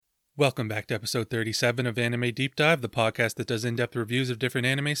Welcome back to episode 37 of Anime Deep Dive, the podcast that does in-depth reviews of different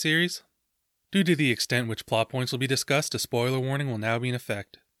anime series. Due to the extent which plot points will be discussed, a spoiler warning will now be in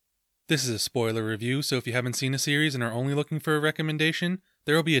effect. This is a spoiler review, so if you haven't seen a series and are only looking for a recommendation,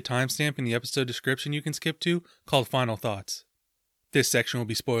 there will be a timestamp in the episode description you can skip to called Final Thoughts. This section will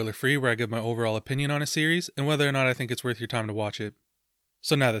be spoiler-free, where I give my overall opinion on a series and whether or not I think it's worth your time to watch it.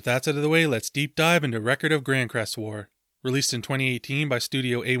 So now that that's out of the way, let's deep dive into Record of Grancrest War. Released in 2018 by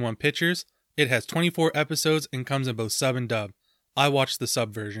Studio A1 Pictures, it has 24 episodes and comes in both sub and dub. I watched the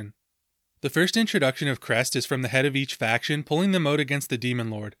sub version. The first introduction of Crest is from the head of each faction pulling them out against the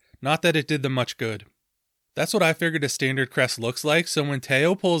Demon Lord, not that it did them much good. That's what I figured a standard Crest looks like, so when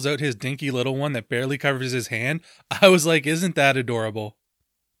Teo pulls out his dinky little one that barely covers his hand, I was like, isn't that adorable?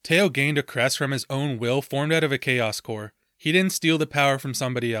 Teo gained a Crest from his own will formed out of a Chaos Core. He didn't steal the power from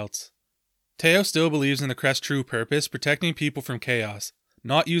somebody else. Teo still believes in the Crest's true purpose, protecting people from chaos,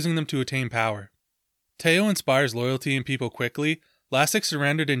 not using them to attain power. Teo inspires loyalty in people quickly. Lastic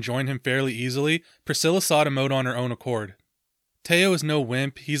surrendered and joined him fairly easily. Priscilla sought him out on her own accord. Teo is no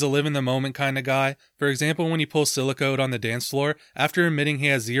wimp, he's a live-in-the-moment kind of guy, for example when he pulls Silica out on the dance floor after admitting he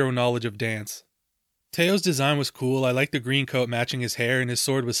has zero knowledge of dance. Teo's design was cool, I liked the green coat matching his hair and his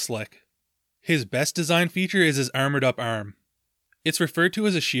sword was slick. His best design feature is his armored-up arm. It's referred to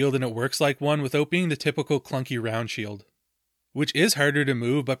as a shield and it works like one without being the typical clunky round shield, which is harder to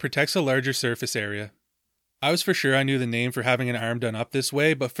move but protects a larger surface area. I was for sure I knew the name for having an arm done up this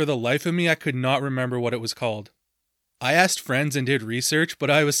way, but for the life of me I could not remember what it was called. I asked friends and did research, but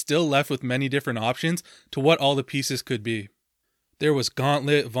I was still left with many different options to what all the pieces could be. There was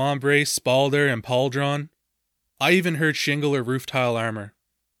Gauntlet, Vombrace, Spalder, and Pauldron. I even heard Shingle or Roof Tile Armor.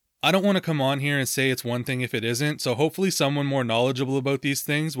 I don't want to come on here and say it's one thing if it isn't, so hopefully someone more knowledgeable about these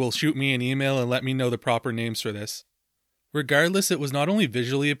things will shoot me an email and let me know the proper names for this. Regardless, it was not only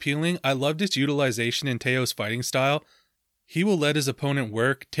visually appealing, I loved its utilization in Teo's fighting style. He will let his opponent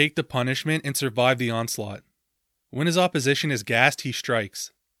work, take the punishment, and survive the onslaught. When his opposition is gassed, he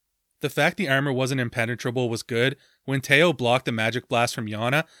strikes. The fact the armor wasn't impenetrable was good. When Teo blocked the magic blast from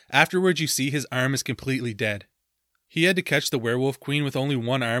Yana, afterwards you see his arm is completely dead. He had to catch the werewolf queen with only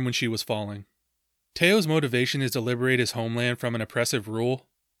one arm when she was falling. Teo's motivation is to liberate his homeland from an oppressive rule.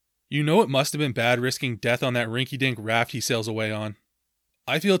 You know it must have been bad risking death on that rinky-dink raft he sails away on.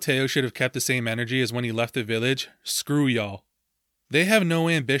 I feel Teo should have kept the same energy as when he left the village. Screw y'all. They have no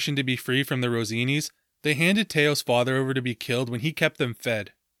ambition to be free from the Rosinis. They handed Teo's father over to be killed when he kept them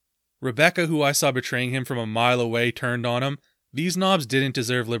fed. Rebecca, who I saw betraying him from a mile away, turned on him. These knobs didn't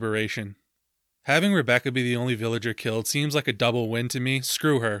deserve liberation. Having Rebecca be the only villager killed seems like a double win to me.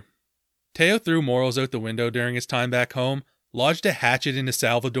 Screw her. Teo threw morals out the window during his time back home, lodged a hatchet into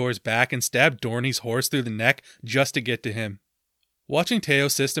Salvador's back, and stabbed Dorney's horse through the neck just to get to him. Watching Teo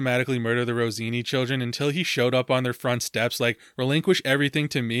systematically murder the Rosini children until he showed up on their front steps like, relinquish everything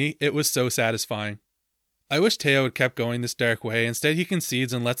to me, it was so satisfying. I wish Teo had kept going this dark way, instead he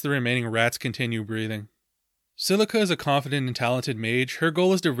concedes and lets the remaining rats continue breathing. Silica is a confident and talented mage. Her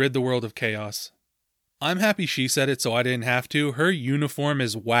goal is to rid the world of chaos. I'm happy she said it so I didn't have to. Her uniform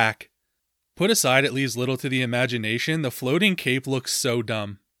is whack. Put aside it leaves little to the imagination, the floating cape looks so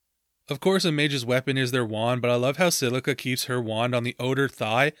dumb. Of course a mage's weapon is their wand, but I love how Silica keeps her wand on the outer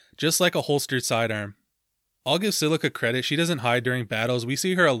thigh, just like a holstered sidearm. I'll give Silica credit, she doesn't hide during battles, we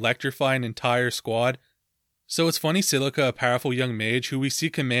see her electrify an entire squad. So it's funny Silica, a powerful young mage who we see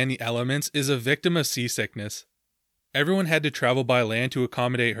command the elements, is a victim of seasickness. Everyone had to travel by land to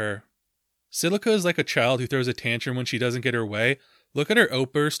accommodate her. Silica is like a child who throws a tantrum when she doesn't get her way. Look at her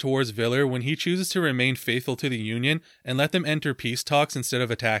outburst towards Villar when he chooses to remain faithful to the Union and let them enter peace talks instead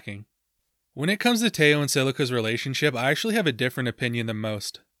of attacking. When it comes to Teo and Silica's relationship, I actually have a different opinion than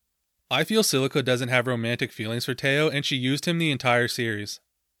most. I feel Silica doesn't have romantic feelings for Teo and she used him the entire series.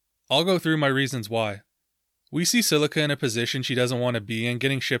 I'll go through my reasons why. We see Silica in a position she doesn't want to be in,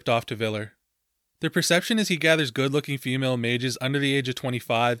 getting shipped off to Villar. The perception is he gathers good-looking female mages under the age of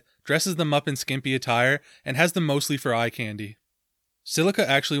 25, dresses them up in skimpy attire, and has them mostly for eye candy. Silica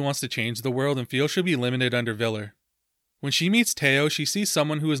actually wants to change the world and feels she'll be limited under Villar. When she meets Teo, she sees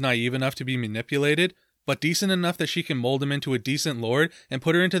someone who is naive enough to be manipulated, but decent enough that she can mold him into a decent lord and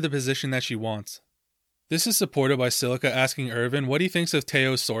put her into the position that she wants. This is supported by Silica asking Irvin what he thinks of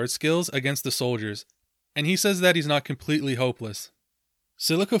Teo's sword skills against the soldiers, and he says that he's not completely hopeless.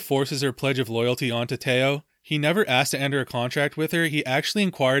 Silica forces her pledge of loyalty onto Teo. He never asked to enter a contract with her, he actually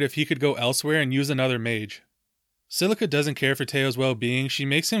inquired if he could go elsewhere and use another mage. Silica doesn't care for Teo's well-being, she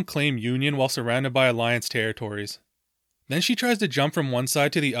makes him claim Union while surrounded by Alliance territories. Then she tries to jump from one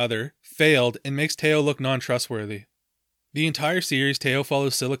side to the other, failed, and makes Teo look non-trustworthy. The entire series, Teo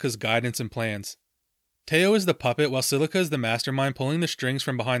follows Silica's guidance and plans. Teo is the puppet while Silica is the mastermind pulling the strings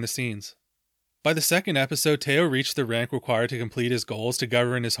from behind the scenes. By the second episode, Teo reached the rank required to complete his goals to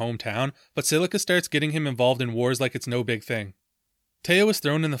govern his hometown, but Silica starts getting him involved in wars like it's no big thing. Teo is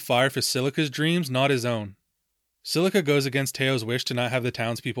thrown in the fire for Silica's dreams, not his own. Silica goes against Teo's wish to not have the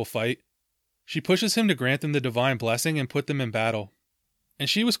townspeople fight. She pushes him to grant them the divine blessing and put them in battle. And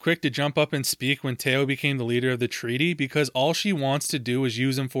she was quick to jump up and speak when Teo became the leader of the treaty because all she wants to do is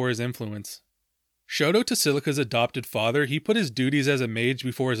use him for his influence. Shoto to Silica's adopted father, he put his duties as a mage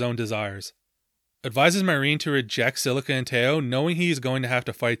before his own desires. Advises Marine to reject Silica and Teo, knowing he is going to have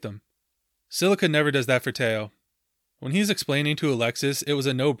to fight them. Silica never does that for Teo. When he's explaining to Alexis it was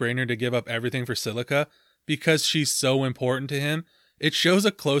a no-brainer to give up everything for Silica because she's so important to him, it shows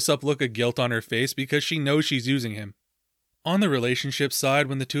a close-up look of guilt on her face because she knows she's using him. On the relationship side,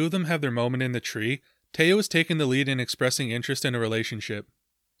 when the two of them have their moment in the tree, Teo is taking the lead in expressing interest in a relationship.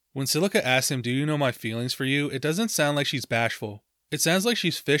 When Silica asks him, "Do you know my feelings for you?" it doesn't sound like she's bashful. It sounds like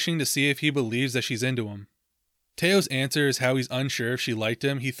she's fishing to see if he believes that she's into him. Teo's answer is how he's unsure if she liked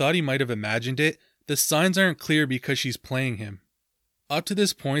him. He thought he might have imagined it. The signs aren't clear because she's playing him. Up to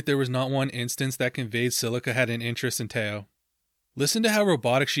this point, there was not one instance that conveyed Silica had an interest in Teo. Listen to how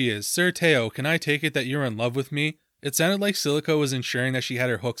robotic she is. "Sir Teo, can I take it that you're in love with me?" It sounded like Silica was ensuring that she had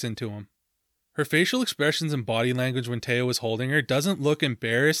her hooks into him. Her facial expressions and body language when Teo was holding her doesn't look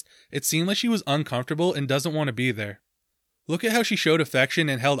embarrassed. It seemed like she was uncomfortable and doesn't want to be there. Look at how she showed affection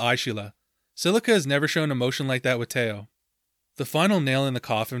and held Aishila. Silica has never shown emotion like that with Teo. The final nail in the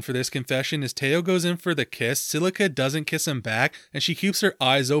coffin for this confession is Teo goes in for the kiss, Silica doesn't kiss him back, and she keeps her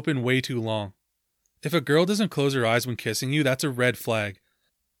eyes open way too long. If a girl doesn't close her eyes when kissing you, that's a red flag.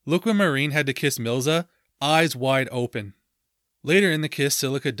 Look when Marine had to kiss Milza, eyes wide open. Later in the kiss,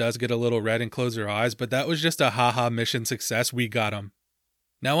 Silica does get a little red and close her eyes, but that was just a haha mission success, we got him.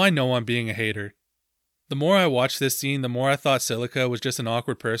 Now I know I'm being a hater. The more I watched this scene, the more I thought Silica was just an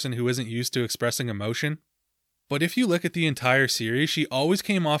awkward person who isn't used to expressing emotion. But if you look at the entire series, she always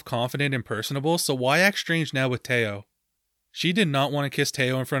came off confident and personable, so why act strange now with Teo? She did not want to kiss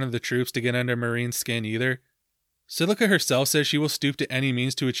Teo in front of the troops to get under Marine's skin either. Silica herself says she will stoop to any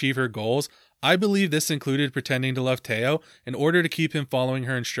means to achieve her goals. I believe this included pretending to love Teo in order to keep him following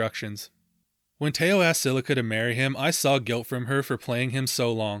her instructions. When Teo asked Silica to marry him, I saw guilt from her for playing him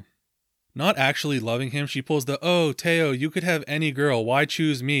so long. Not actually loving him, she pulls the, "Oh, Teo, you could have any girl, why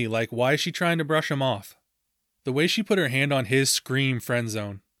choose me?" Like, why is she trying to brush him off? The way she put her hand on his scream friend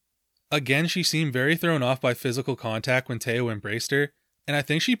zone. Again, she seemed very thrown off by physical contact when Teo embraced her, and I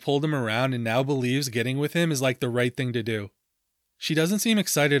think she pulled him around and now believes getting with him is like the right thing to do. She doesn't seem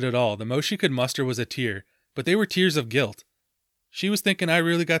excited at all. The most she could muster was a tear, but they were tears of guilt. She was thinking, I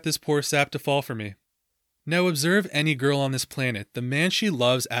really got this poor sap to fall for me. Now observe any girl on this planet. The man she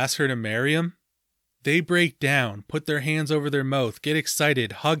loves asks her to marry him. They break down, put their hands over their mouth, get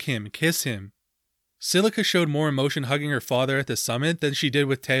excited, hug him, kiss him. Silica showed more emotion hugging her father at the summit than she did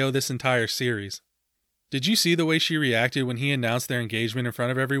with Teo this entire series. Did you see the way she reacted when he announced their engagement in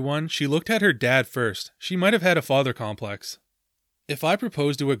front of everyone? She looked at her dad first. She might have had a father complex. If I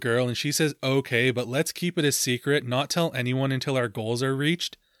propose to a girl and she says okay, but let's keep it a secret, not tell anyone until our goals are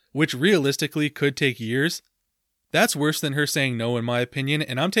reached, which realistically could take years, that's worse than her saying no in my opinion,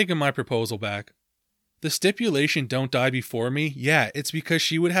 and I'm taking my proposal back. The stipulation "don't die before me," yeah, it's because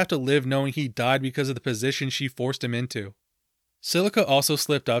she would have to live knowing he died because of the position she forced him into. Silica also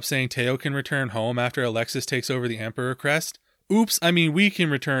slipped up saying Teo can return home after Alexis takes over the Emperor crest. Oops, I mean we can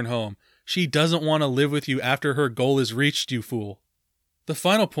return home. She doesn't want to live with you after her goal is reached, you fool. The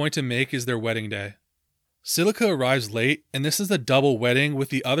final point to make is their wedding day. Silica arrives late, and this is a double wedding, with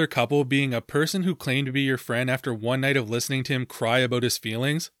the other couple being a person who claimed to be your friend after one night of listening to him cry about his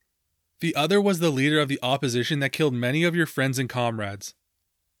feelings. The other was the leader of the opposition that killed many of your friends and comrades.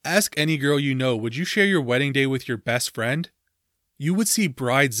 Ask any girl you know, would you share your wedding day with your best friend? You would see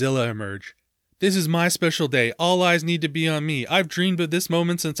Bridezilla emerge. This is my special day, all eyes need to be on me, I've dreamed of this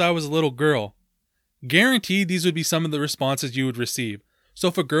moment since I was a little girl. Guaranteed these would be some of the responses you would receive. So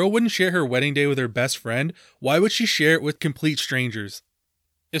if a girl wouldn't share her wedding day with her best friend, why would she share it with complete strangers?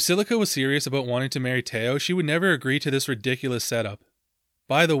 If Silica was serious about wanting to marry Teo, she would never agree to this ridiculous setup.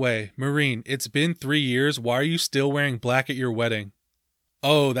 By the way, Marine, it's been 3 years, why are you still wearing black at your wedding?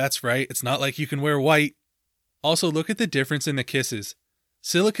 Oh, that's right, it's not like you can wear white. Also, look at the difference in the kisses.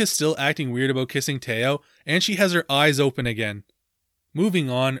 Silica's still acting weird about kissing Teo, and she has her eyes open again. Moving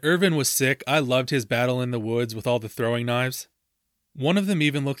on, Irvin was sick. I loved his battle in the woods with all the throwing knives. One of them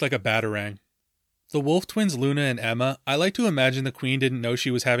even looked like a batarang. The Wolf twins Luna and Emma, I like to imagine the queen didn't know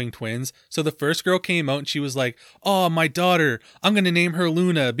she was having twins, so the first girl came out and she was like, "Oh, my daughter, I'm gonna name her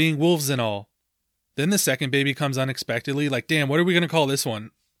Luna, being wolves and all." Then the second baby comes unexpectedly, like, damn, what are we gonna call this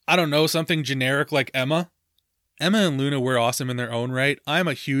one? I don't know, something generic like Emma? Emma and Luna were awesome in their own right. I'm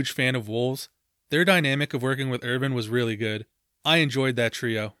a huge fan of wolves. Their dynamic of working with Irvin was really good. I enjoyed that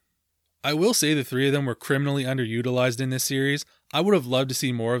trio. I will say the three of them were criminally underutilized in this series. I would have loved to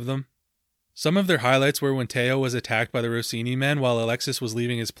see more of them. Some of their highlights were when Teo was attacked by the Rossini men while Alexis was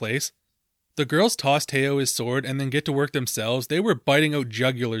leaving his place. The girls tossed Teo his sword and then get to work themselves. They were biting out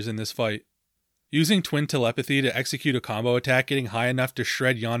jugulars in this fight. Using twin telepathy to execute a combo attack getting high enough to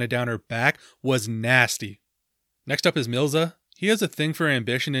shred Yana down her back was nasty. Next up is Milza. He has a thing for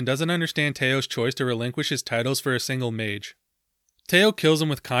ambition and doesn't understand Teo's choice to relinquish his titles for a single mage. Teo kills him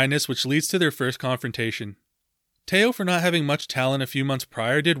with kindness, which leads to their first confrontation. Teo, for not having much talent a few months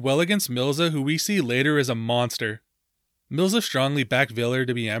prior, did well against Milza, who we see later as a monster. Milza strongly backed Villar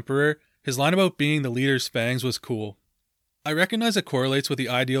to be emperor. His line about being the leader's fangs was cool. I recognize it correlates with the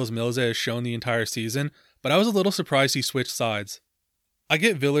ideals Milza has shown the entire season, but I was a little surprised he switched sides. I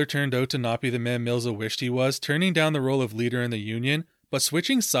get Villar turned out to not be the man Milza wished he was, turning down the role of leader in the Union, but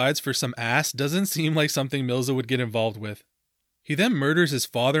switching sides for some ass doesn't seem like something Milza would get involved with. He then murders his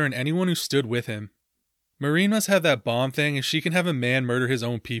father and anyone who stood with him. Marine must have that bomb thing if she can have a man murder his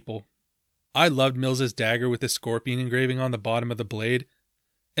own people. I loved Milza's dagger with the scorpion engraving on the bottom of the blade,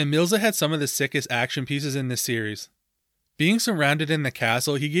 and Milza had some of the sickest action pieces in this series. Being surrounded in the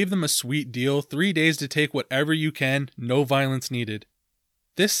castle, he gave them a sweet deal, 3 days to take whatever you can, no violence needed.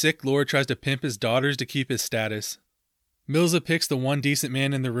 This sick lord tries to pimp his daughters to keep his status. Milza picks the one decent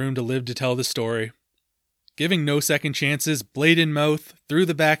man in the room to live to tell the story. Giving no second chances, blade in mouth, through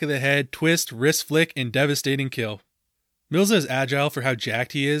the back of the head, twist, wrist flick, and devastating kill. Milza is agile for how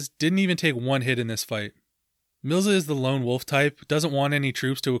jacked he is, didn't even take one hit in this fight. Milza is the lone wolf type, doesn't want any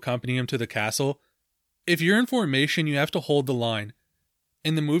troops to accompany him to the castle. If you're in formation, you have to hold the line.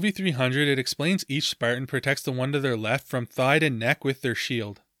 In the movie 300, it explains each Spartan protects the one to their left from thigh to neck with their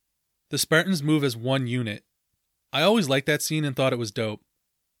shield. The Spartans move as one unit. I always liked that scene and thought it was dope.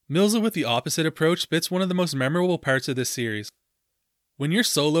 Milza with the opposite approach spits one of the most memorable parts of this series. When you're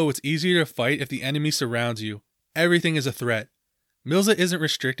solo, it's easier to fight if the enemy surrounds you. Everything is a threat. Milza isn't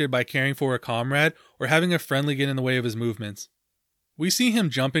restricted by caring for a comrade or having a friendly get in the way of his movements. We see him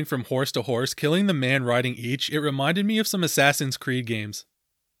jumping from horse to horse, killing the man riding each. It reminded me of some Assassin's Creed games.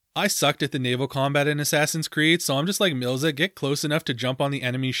 I sucked at the naval combat in Assassin's Creed, so I'm just like Milza, get close enough to jump on the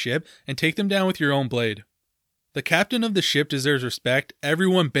enemy's ship and take them down with your own blade. The captain of the ship deserves respect.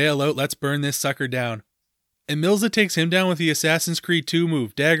 Everyone bail out, let's burn this sucker down. And Milza takes him down with the Assassin's Creed 2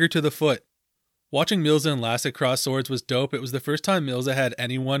 move, dagger to the foot. Watching Milza and Lassik cross swords was dope. It was the first time Milza had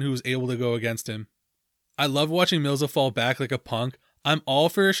anyone who was able to go against him. I love watching Milza fall back like a punk. I'm all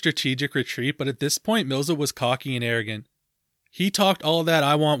for a strategic retreat, but at this point Milza was cocky and arrogant. He talked all that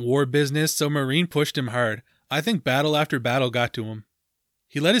I want war business, so Marine pushed him hard. I think battle after battle got to him.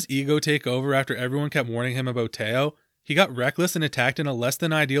 He let his ego take over after everyone kept warning him about Teo. He got reckless and attacked in a less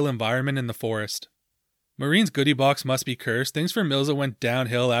than ideal environment in the forest. Marine's goodie box must be cursed. Things for Milza went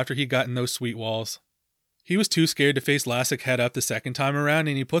downhill after he got in those sweet walls. He was too scared to face Lassik head up the second time around,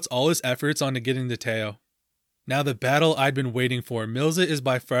 and he puts all his efforts onto getting to Teo. Now the battle I'd been waiting for. Milza is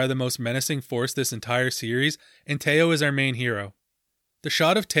by far the most menacing force this entire series, and Teo is our main hero. The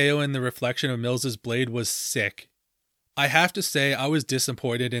shot of Teo in the reflection of Milza's blade was sick. I have to say I was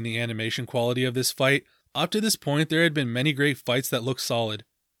disappointed in the animation quality of this fight. Up to this point there had been many great fights that looked solid.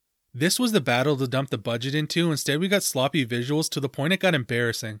 This was the battle to dump the budget into. Instead we got sloppy visuals to the point it got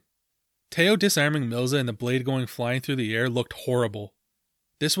embarrassing. Teo disarming Milza and the blade going flying through the air looked horrible.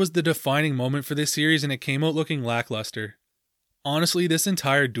 This was the defining moment for this series and it came out looking lackluster. Honestly, this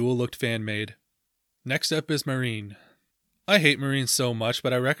entire duel looked fan-made. Next up is Marine. I hate Marine so much,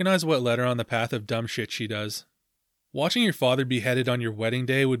 but I recognize what led her on the path of dumb shit she does. Watching your father beheaded on your wedding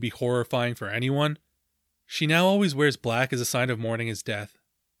day would be horrifying for anyone. She now always wears black as a sign of mourning his death.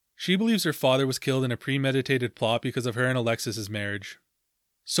 She believes her father was killed in a premeditated plot because of her and Alexis's marriage.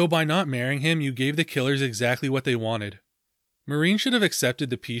 So by not marrying him, you gave the killers exactly what they wanted. Marine should have accepted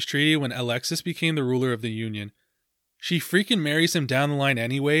the peace treaty when Alexis became the ruler of the Union. She freaking marries him down the line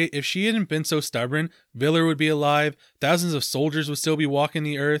anyway. If she hadn't been so stubborn, Villar would be alive, thousands of soldiers would still be walking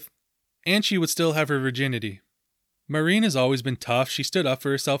the earth, and she would still have her virginity. Marine has always been tough. She stood up for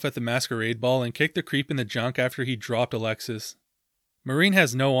herself at the masquerade ball and kicked the creep in the junk after he dropped Alexis. Marine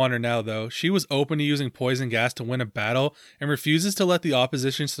has no honor now though. She was open to using poison gas to win a battle and refuses to let the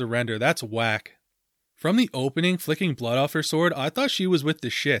opposition surrender. That's whack. From the opening, flicking blood off her sword, I thought she was with the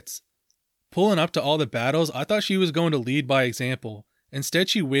shits. Pulling up to all the battles, I thought she was going to lead by example. Instead,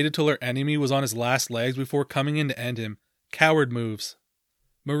 she waited till her enemy was on his last legs before coming in to end him. Coward moves.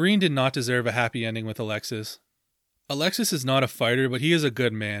 Marine did not deserve a happy ending with Alexis. Alexis is not a fighter, but he is a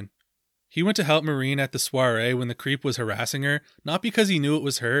good man. He went to help Marine at the soiree when the creep was harassing her, not because he knew it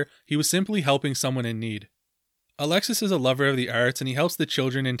was her, he was simply helping someone in need. Alexis is a lover of the arts and he helps the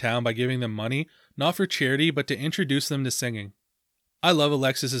children in town by giving them money, not for charity, but to introduce them to singing. I love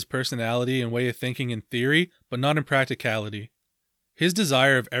Alexis's personality and way of thinking in theory, but not in practicality. His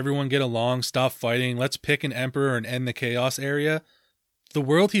desire of everyone get along, stop fighting, let's pick an emperor and end the chaos area. The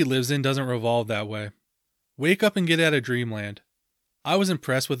world he lives in doesn't revolve that way. Wake up and get out of dreamland. I was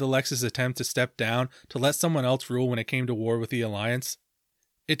impressed with Alexis' attempt to step down to let someone else rule when it came to war with the Alliance.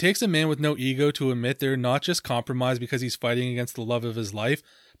 It takes a man with no ego to admit they're not just compromised because he's fighting against the love of his life,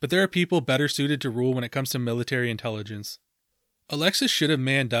 but there are people better suited to rule when it comes to military intelligence. Alexis should have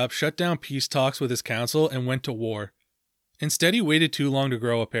manned up, shut down peace talks with his council, and went to war. Instead, he waited too long to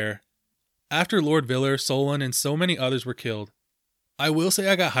grow a pair. After Lord Viller, Solon, and so many others were killed. I will say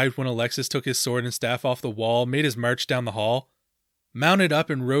I got hyped when Alexis took his sword and staff off the wall, made his march down the hall, mounted up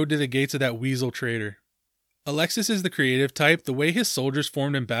and rode to the gates of that weasel traitor. Alexis is the creative type, the way his soldiers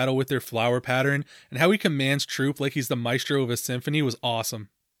formed in battle with their flower pattern, and how he commands troop like he's the maestro of a symphony was awesome.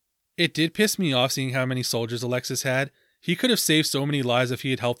 It did piss me off seeing how many soldiers Alexis had. He could have saved so many lives if he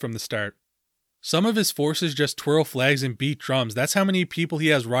had helped from the start. Some of his forces just twirl flags and beat drums, that's how many people he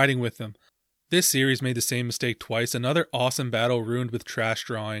has riding with him. This series made the same mistake twice, another awesome battle ruined with trash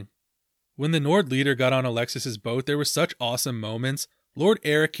drawing. When the Nord leader got on Alexis's boat, there were such awesome moments. Lord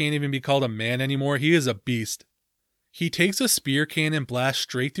Eric can't even be called a man anymore, he is a beast. He takes a spear cannon blast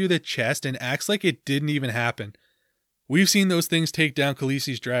straight through the chest and acts like it didn't even happen. We've seen those things take down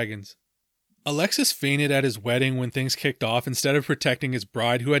Khaleesi's dragons. Alexis fainted at his wedding when things kicked off instead of protecting his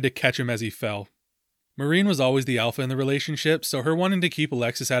bride who had to catch him as he fell. Marine was always the alpha in the relationship, so her wanting to keep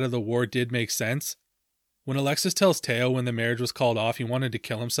Alexis out of the war did make sense. When Alexis tells Teo when the marriage was called off he wanted to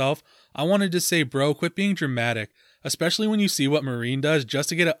kill himself, I wanted to say, bro, quit being dramatic, especially when you see what Marine does just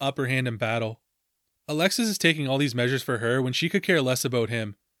to get an upper hand in battle. Alexis is taking all these measures for her when she could care less about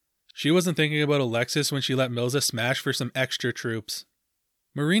him. She wasn't thinking about Alexis when she let Milza smash for some extra troops.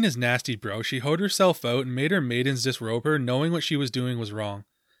 Marine is nasty, bro. She hoed herself out and made her maidens disrobe her knowing what she was doing was wrong.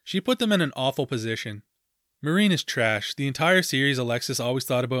 She put them in an awful position. Marine is trash. The entire series Alexis always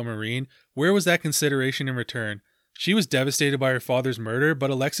thought about Marine. Where was that consideration in return? She was devastated by her father's murder,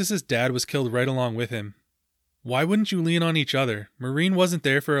 but Alexis's dad was killed right along with him. Why wouldn't you lean on each other? Marine wasn't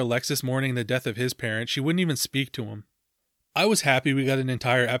there for Alexis mourning the death of his parents. She wouldn't even speak to him. I was happy we got an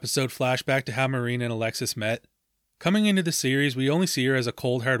entire episode flashback to how Marine and Alexis met. Coming into the series, we only see her as a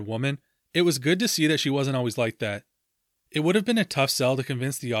cold-hard woman. It was good to see that she wasn't always like that. It would have been a tough sell to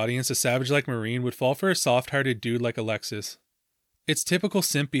convince the audience a savage like Marine would fall for a soft-hearted dude like Alexis. It's typical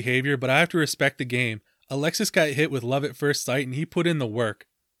simp behavior, but I have to respect the game. Alexis got hit with love at first sight and he put in the work.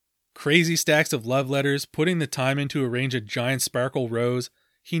 Crazy stacks of love letters, putting the time in to arrange a giant sparkle rose.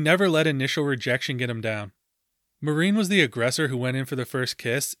 He never let initial rejection get him down. Marine was the aggressor who went in for the first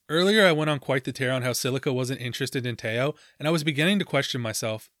kiss. Earlier I went on quite the tear on how Silica wasn't interested in Teo, and I was beginning to question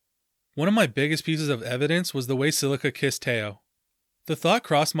myself. One of my biggest pieces of evidence was the way Silica kissed Teo. The thought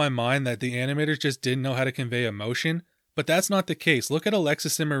crossed my mind that the animators just didn't know how to convey emotion, but that's not the case. Look at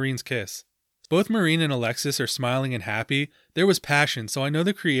Alexis and Marine's kiss. Both Marine and Alexis are smiling and happy. There was passion, so I know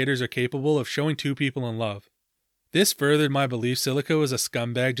the creators are capable of showing two people in love. This furthered my belief Silica was a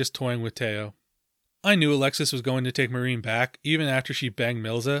scumbag just toying with Teo. I knew Alexis was going to take Marine back, even after she banged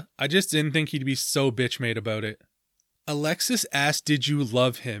Milza. I just didn't think he'd be so bitch-made about it. Alexis asked, did you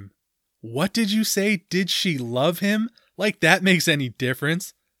love him? What did you say? Did she love him? Like that makes any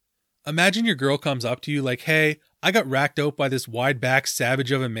difference? Imagine your girl comes up to you like, hey, I got racked out by this wide-backed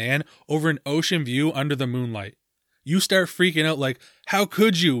savage of a man over an ocean view under the moonlight. You start freaking out like, how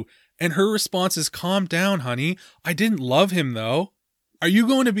could you? And her response is, calm down, honey. I didn't love him though. Are you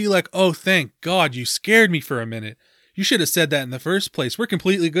going to be like, oh, thank God, you scared me for a minute. You should have said that in the first place. We're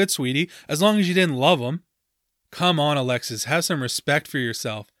completely good, sweetie, as long as you didn't love him. Come on, Alexis, have some respect for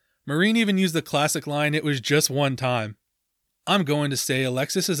yourself. Marine even used the classic line, it was just one time. I'm going to say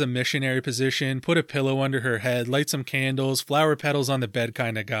Alexis is a missionary position, put a pillow under her head, light some candles, flower petals on the bed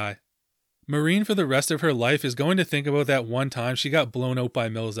kind of guy. Marine for the rest of her life is going to think about that one time she got blown out by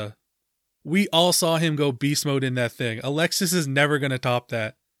Milza. We all saw him go beast mode in that thing. Alexis is never going to top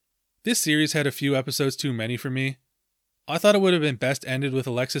that. This series had a few episodes too many for me. I thought it would have been best ended with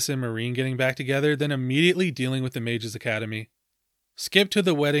Alexis and Marine getting back together, then immediately dealing with the Mages Academy. Skip to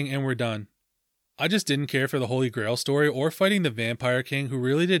the wedding and we're done. I just didn't care for the Holy Grail story or fighting the Vampire King, who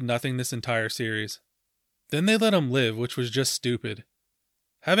really did nothing this entire series. Then they let him live, which was just stupid.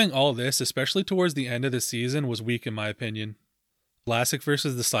 Having all this, especially towards the end of the season, was weak in my opinion. Vlasic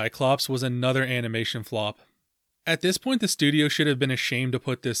vs. the Cyclops was another animation flop. At this point, the studio should have been ashamed to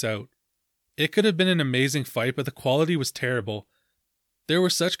put this out. It could have been an amazing fight, but the quality was terrible. There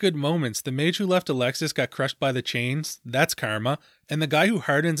were such good moments. The mage who left Alexis got crushed by the chains, that's karma, and the guy who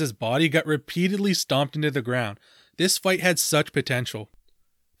hardens his body got repeatedly stomped into the ground. This fight had such potential.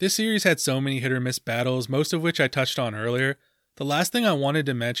 This series had so many hit or miss battles, most of which I touched on earlier. The last thing I wanted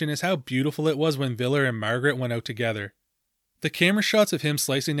to mention is how beautiful it was when Viller and Margaret went out together. The camera shots of him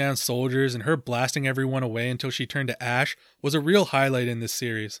slicing down soldiers and her blasting everyone away until she turned to ash was a real highlight in this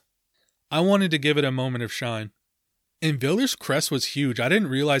series. I wanted to give it a moment of shine. And Viller's crest was huge. I didn't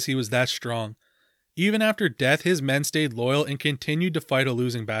realize he was that strong. Even after death, his men stayed loyal and continued to fight a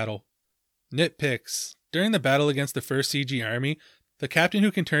losing battle. Nitpicks. During the battle against the first CG army, the captain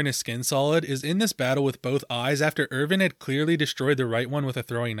who can turn his skin solid is in this battle with both eyes after Irvin had clearly destroyed the right one with a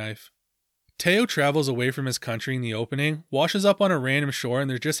throwing knife. Teo travels away from his country in the opening, washes up on a random shore, and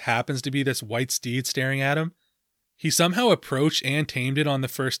there just happens to be this white steed staring at him. He somehow approached and tamed it on the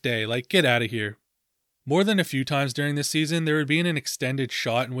first day, like, get out of here. More than a few times during this season, there would be an extended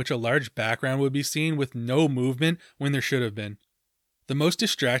shot in which a large background would be seen with no movement when there should have been. The most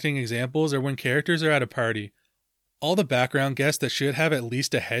distracting examples are when characters are at a party. All the background guests that should have at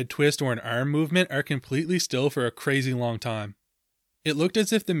least a head twist or an arm movement are completely still for a crazy long time. It looked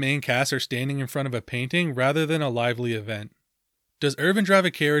as if the main cast are standing in front of a painting rather than a lively event. Does Irvin drive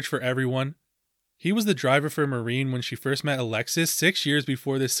a carriage for everyone? He was the driver for Marine when she first met Alexis 6 years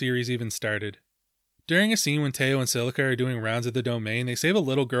before this series even started. During a scene when Teo and Silica are doing rounds at the domain, they save a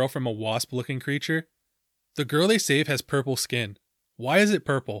little girl from a wasp-looking creature. The girl they save has purple skin. Why is it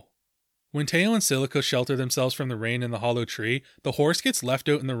purple? When Teo and Silica shelter themselves from the rain in the hollow tree, the horse gets left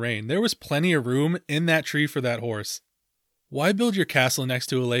out in the rain. There was plenty of room in that tree for that horse. Why build your castle next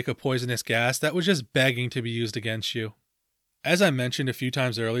to a lake of poisonous gas that was just begging to be used against you? As I mentioned a few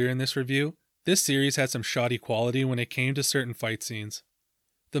times earlier in this review, this series had some shoddy quality when it came to certain fight scenes.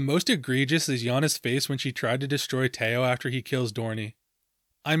 The most egregious is Yana's face when she tried to destroy Teo after he kills Dorney.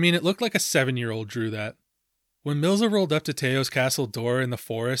 I mean, it looked like a 7-year-old drew that. When Milza rolled up to Teo's castle door in the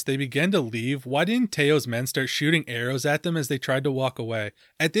forest, they began to leave. Why didn't Teo's men start shooting arrows at them as they tried to walk away?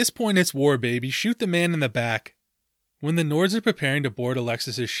 At this point, it's war, baby. Shoot the man in the back. When the Nords are preparing to board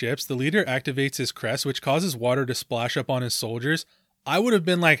Alexis's ships, the leader activates his crest, which causes water to splash up on his soldiers. I would have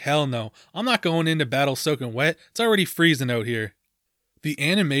been like, hell no, I'm not going into battle soaking wet, it's already freezing out here. The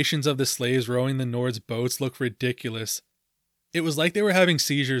animations of the slaves rowing the Nords' boats look ridiculous. It was like they were having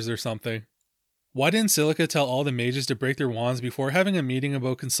seizures or something. Why didn't Silica tell all the mages to break their wands before having a meeting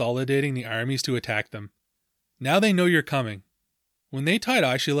about consolidating the armies to attack them? Now they know you're coming. When they tied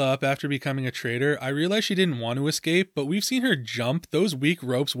Aishila up after becoming a traitor, I realized she didn't want to escape, but we've seen her jump. Those weak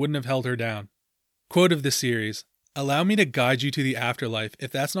ropes wouldn't have held her down. Quote of the series: allow me to guide you to the afterlife.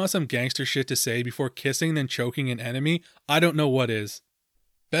 If that's not some gangster shit to say before kissing then choking an enemy, I don't know what is.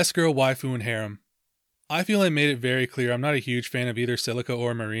 Best girl, waifu, and harem. I feel I made it very clear I'm not a huge fan of either Silica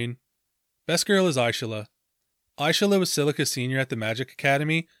or Marine. Best girl is Aishila. Aishila was Silica's senior at the Magic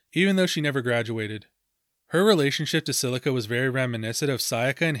Academy, even though she never graduated. Her relationship to Silica was very reminiscent of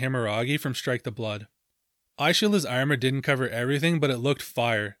Sayaka and Himuragi from Strike the Blood. Aishila's armor didn't cover everything, but it looked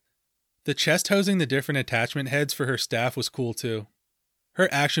fire. The chest housing the different attachment heads for her staff was cool too. Her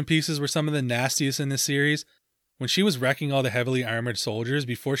action pieces were some of the nastiest in this series. When she was wrecking all the heavily armored soldiers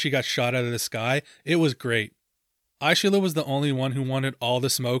before she got shot out of the sky, it was great. Aishila was the only one who wanted all the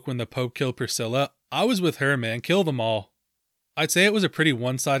smoke when the Pope killed Priscilla. I was with her, man, kill them all. I'd say it was a pretty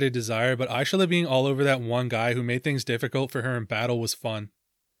one-sided desire, but Aishila being all over that one guy who made things difficult for her in battle was fun.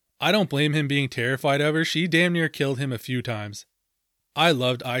 I don't blame him being terrified of her, she damn near killed him a few times. I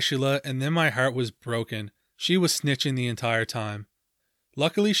loved Aishila, and then my heart was broken. She was snitching the entire time.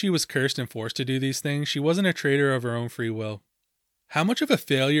 Luckily she was cursed and forced to do these things, she wasn't a traitor of her own free will. How much of a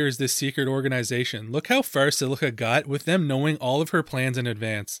failure is this secret organization? Look how far Silica got with them knowing all of her plans in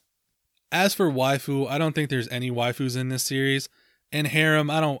advance. As for waifu, I don't think there's any waifus in this series. And harem,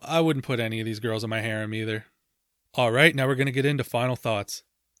 I wouldn't put any of these girls in my harem either. Alright, now we're going to get into final thoughts.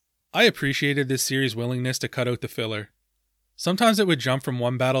 I appreciated this series' willingness to cut out the filler. Sometimes it would jump from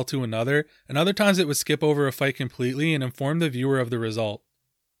one battle to another, and other times it would skip over a fight completely and inform the viewer of the result.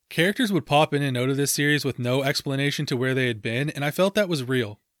 Characters would pop in and out of this series with no explanation to where they had been, and I felt that was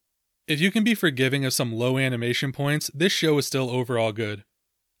real. If you can be forgiving of some low animation points, this show is still overall good.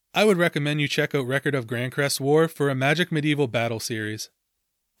 I would recommend you check out Record of Grancrest War for a Magic Medieval battle series.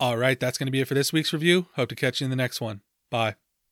 Alright, that's going to be it for this week's review. Hope to catch you in the next one. Bye.